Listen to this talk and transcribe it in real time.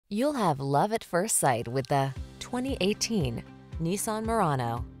You'll have love at first sight with the 2018 Nissan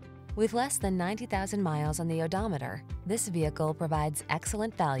Murano. With less than 90,000 miles on the odometer, this vehicle provides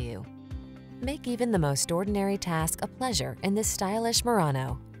excellent value. Make even the most ordinary task a pleasure in this stylish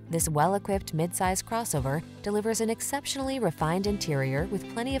Murano. This well-equipped midsize crossover delivers an exceptionally refined interior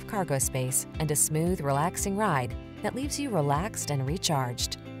with plenty of cargo space and a smooth, relaxing ride that leaves you relaxed and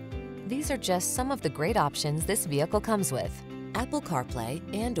recharged. These are just some of the great options this vehicle comes with: Apple CarPlay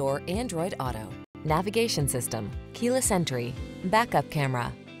and/or Android Auto, navigation system, keyless entry, backup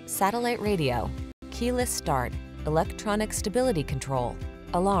camera, satellite radio, keyless start, electronic stability control,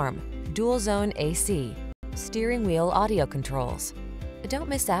 alarm, dual zone AC, steering wheel audio controls. Don't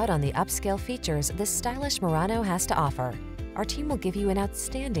miss out on the upscale features this stylish Murano has to offer. Our team will give you an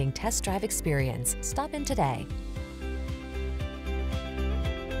outstanding test drive experience. Stop in today.